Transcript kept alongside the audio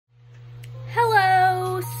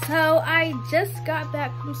I just got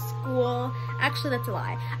back from school. Actually, that's a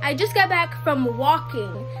lie. I just got back from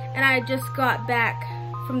walking, and I just got back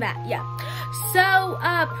from that, yeah. So,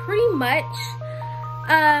 pretty much,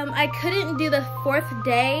 I couldn't do the 4th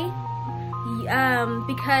day,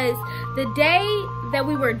 because the day that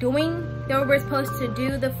we were supposed to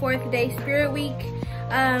do the 4th day Spirit Week,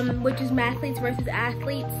 which is Mathletes versus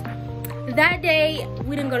Athletes. That day,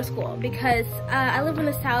 we didn't go to school because I live in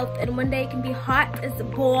the South, and one day it can be hot as the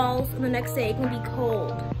balls, and the next day it can be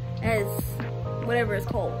cold as whatever is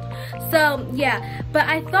cold. So, yeah, but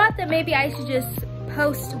I thought that maybe I should just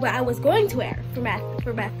post what I was going to wear for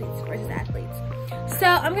Mathletes versus Athletes. So,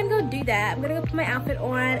 I'm gonna go do that. I'm gonna go put my outfit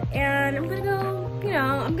on, and I'm gonna go, you know,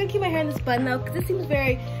 I'm gonna keep my hair in this bun though, because it seems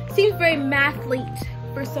very mathlete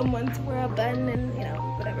for someone to wear a bun and, you know,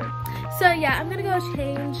 whatever. So yeah, I'm gonna go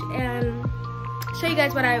change and show you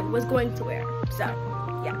guys what I was going to wear. So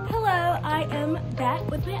yeah. Hello, I am back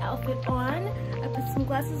with my outfit on. I put some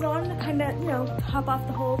glasses on to kind of, you know, top off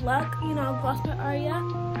the whole look. You know, gloss by Aria.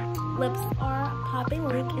 Lips are popping,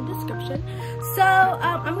 link in description. So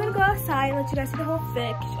I'm gonna go outside and let you guys see the whole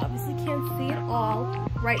fit, because you obviously can't see it all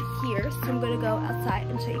right here. So I'm gonna go outside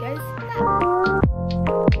and show you guys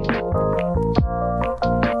that.